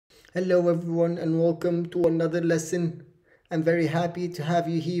Hello everyone and welcome to another lesson. I'm very happy to have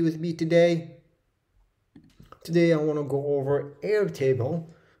you here with me today. Today I want to go over Airtable,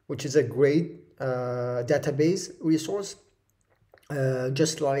 which is a great database resource,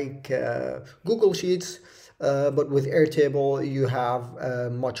 just like Google Sheets. But with Airtable, you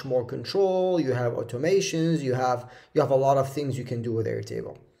have much more control. You have automations. You have a lot of things you can do with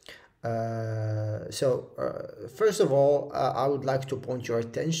Airtable. First of all, I would like to point your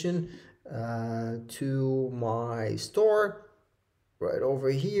attention to my store right over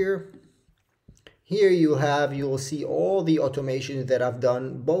here. Here you will see all the automations that I've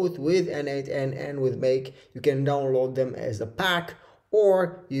done both with N8N and with Make. You can download them as a pack,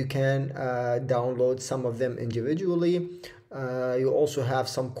 or you can download some of them individually. You also have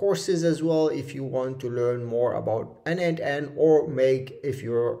some courses as well if you want to learn more about N8N or Make if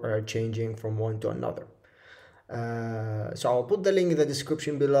you're changing from one to another. So I'll put the link in the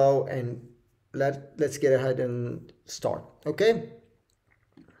description below, and let's get ahead and start. Okay.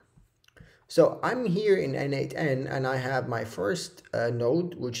 So I'm here in N8N and I have my first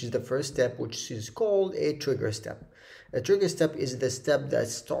node, which is the first step, which is called a trigger step. A trigger step is the step that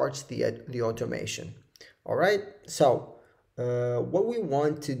starts the automation. All right. So what we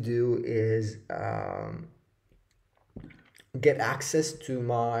want to do is get access to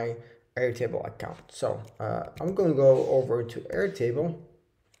my Airtable account. So I'm going to go over to Airtable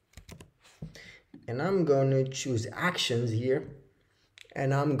and I'm going to choose actions here.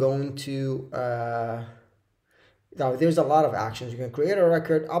 And I'm going to, now there's a lot of actions. You can create a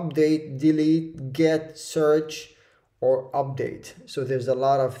record, update, delete, get, search, or update. So there's a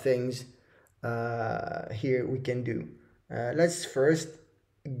lot of things here we can do. Let's first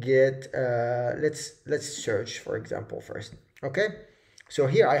get, let's search, for example, first. Okay. So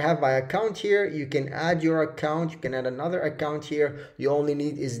here I have my account here. You can add your account. You can add another account here. You only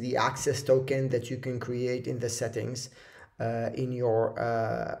need is the access token that you can create in the settings. In your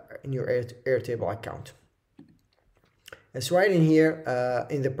Airtable account. It's right in here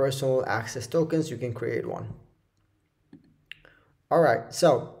in the personal access tokens. You can create one. All right,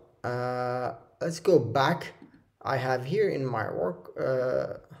 so let's go back. I have here in my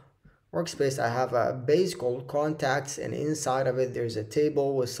workspace, I have a base called contacts, and inside of it there's a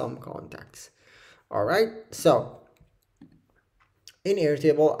table with some contacts. All right, so in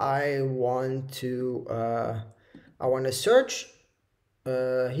Airtable I want to search.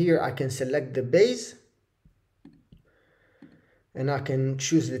 Here I can select the base and I can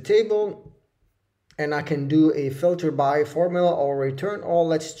choose the table and I can do a filter by formula or return all.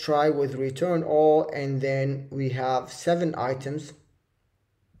 Let's try with return all, and then we have 7 items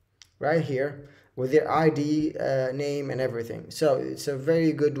right here with their ID, name, and everything. So it's a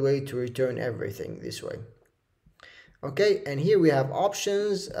very good way to return everything this way. Okay, and here we have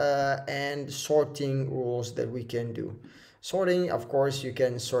options and sorting rules that we can do. Sorting, of course, you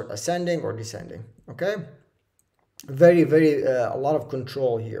can sort ascending or descending. Okay, very a lot of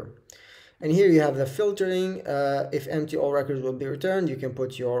control here. And here you have the filtering. If empty, all records will be returned. You can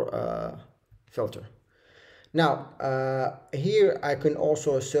put your filter. Now here I can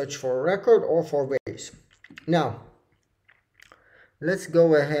also search for a record or for base. Now let's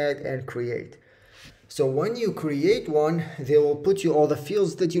go ahead and create. So when you create one, they will put you all the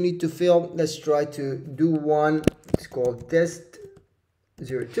fields that you need to fill. Let's try to do one. It's called test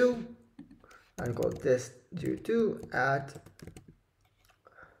 02 and called test 02 at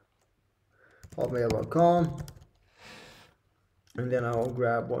hotmail.com. And then I'll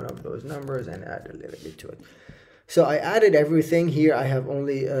grab one of those numbers and add a little bit to it. So I added everything here. I have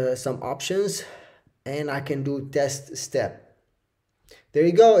only some options, and I can do test step. There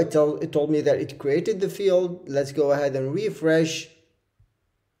you go. It told me that it created the field. Let's go ahead and refresh.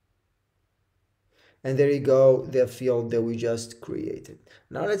 And there you go, the field that we just created.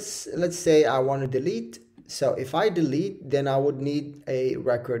 Now let's say I want to delete. So if I delete, then I would need a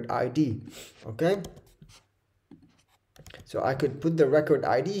record ID. Okay. So I could put the record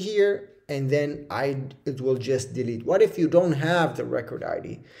ID here, and then it will just delete. What if you don't have the record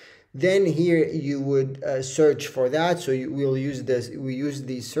ID? Then here you would search for that. So we'll use this. We used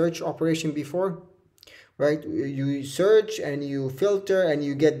the search operation before, right? You search and you filter and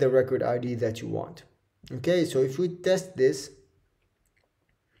you get the record ID that you want. Okay, so if we test this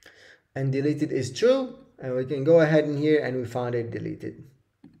and deleted is true, and we can go ahead in here and we found it deleted.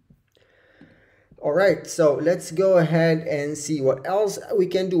 All right, so let's go ahead and see what else we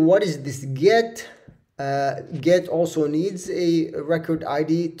can do. What is this get? Get also needs a record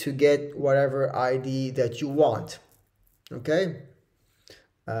ID to get whatever ID that you want. Okay.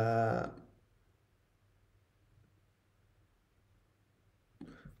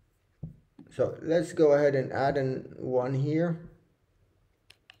 So let's go ahead and add one here.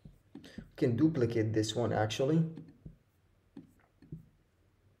 We can duplicate this one actually.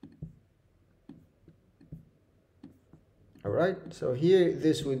 All right, so here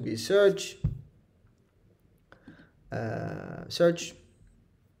this would be search. Search.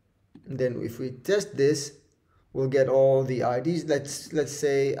 And then if we test this, we'll get all the IDs. Let's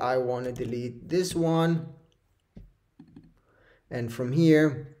say I want to delete this one, and from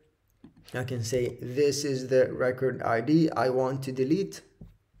here I can say this is the record ID I want to delete.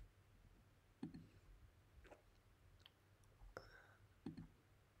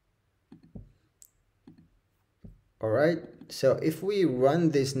 All right, so if we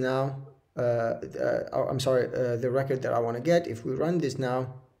run this now, I'm sorry, the record that I want to get, if we run this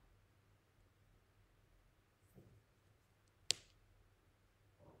now,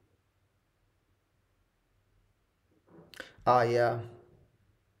 yeah.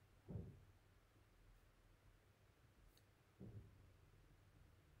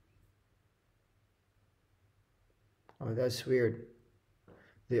 Oh, that's weird.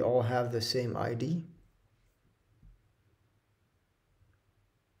 They all have the same ID.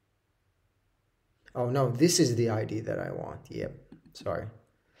 Oh no, this is the ID that I want. Yep, sorry.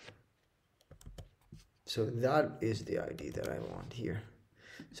 So that is the ID that I want here.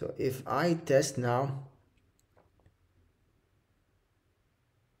 So if I test now,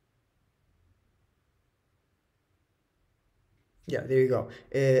 yeah, there you go.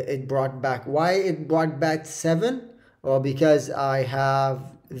 It brought back. Why it brought back 7? Well, because I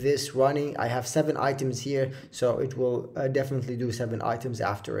have this running. I have 7 items here, so it will definitely do 7 items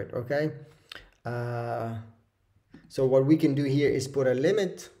after it. Okay. So what we can do here is put a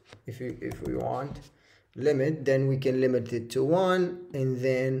limit. If we want limit, then we can limit it to 1, and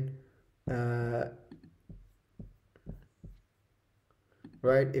then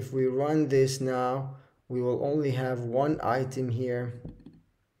right, if we run this now, we will only have 1 item here,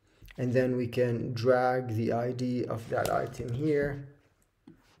 and then we can drag the ID of that item here.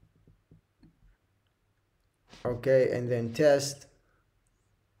 Okay, and then test,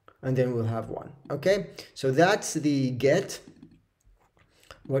 and then we'll have 1. Okay, so that's the get.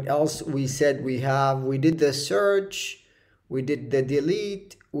 What else we said we have? We did the search, we did the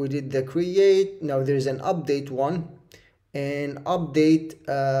delete, we did the create. Now there's an update one, and update,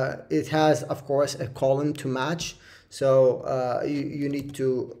 it has of course a column to match. So you need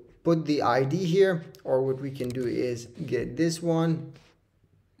to put the ID here, or what we can do is get this one,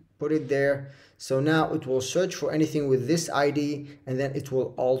 put it there. So now it will search for anything with this ID, and then it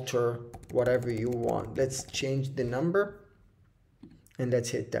will alter whatever you want. Let's change the number, and let's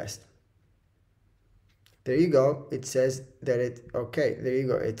hit test. There you go. It says that okay, there you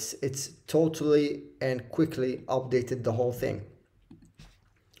go. It's totally and quickly updated the whole thing.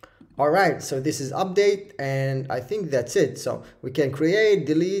 All right, so this is update, and I think that's it. So we can create,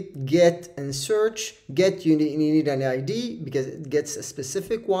 delete, get, and search. Get, you need an ID because it gets a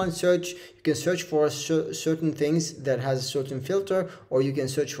specific one. Search, you can search for certain things that has a certain filter, or you can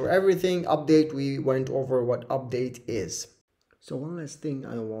search for everything. Update, we went over what update is. So one last thing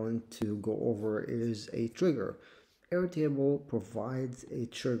I want to go over is a trigger. Airtable provides a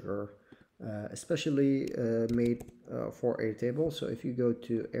trigger, especially made for Airtable. So if you go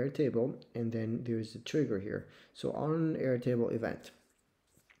to Airtable, and then there's a trigger here. So on Airtable event,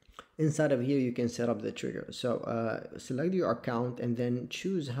 inside of here you can set up the trigger. So select your account and then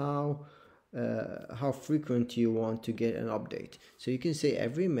choose how frequent you want to get an update. So you can say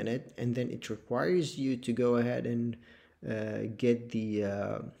every minute, and then it requires you to go ahead and get the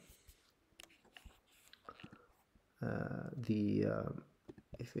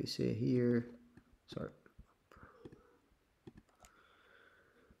if I say here, sorry,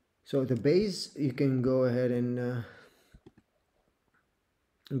 so the base, you can go ahead and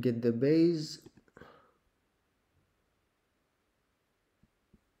get the base.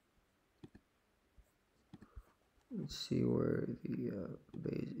 Let's see where the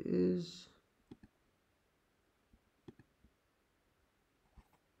base is.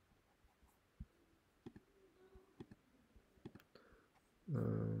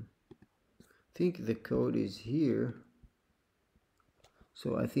 I think the code is here.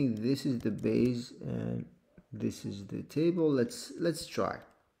 So I think this is the base and this is the table. Let's try.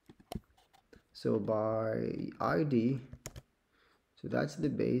 So by ID, so that's the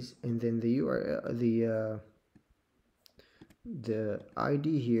base, and then the URL, the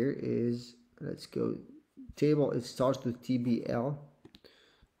ID here is, let's go table, it starts with TBL.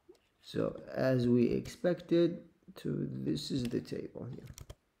 So as we expected, this is the table here.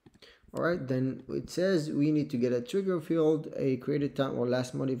 All right, then it says we need to get a trigger field, a created time or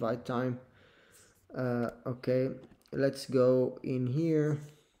last modified time. Okay, let's go in here.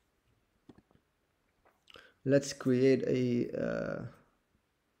 Let's create a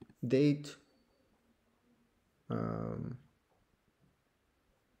date.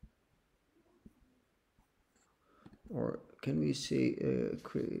 Or can we say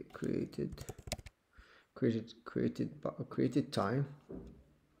created time?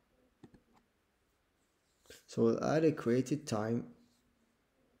 So we'll add a created time.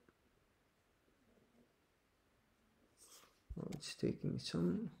 Oh, it's taking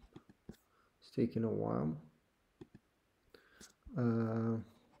a while.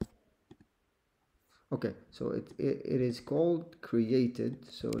 Okay, so it is called created.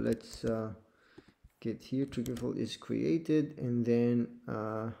 So let's get here. Triggerful is created, and then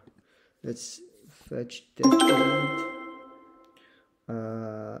let's fetch test event.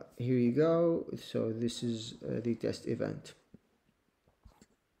 Here you go. So this is the test event.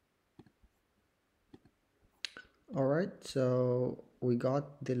 All right, so we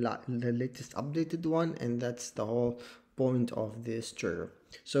got the latest updated one, and that's the whole point of this trigger.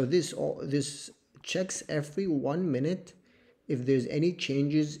 So this checks every 1 minute if there's any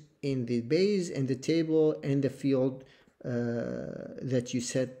changes in the base and the table and the field that you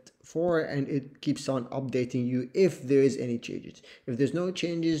set for, and it keeps on updating you if there is any changes. If there's no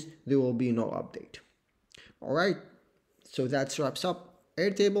changes, there will be no update. All right, so that wraps up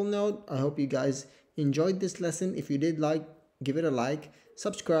Airtable node. I hope you guys enjoyed this lesson. If you did, give it a like,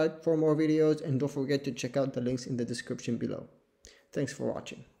 subscribe for more videos, and don't forget to check out the links in the description below. Thanks for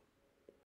watching.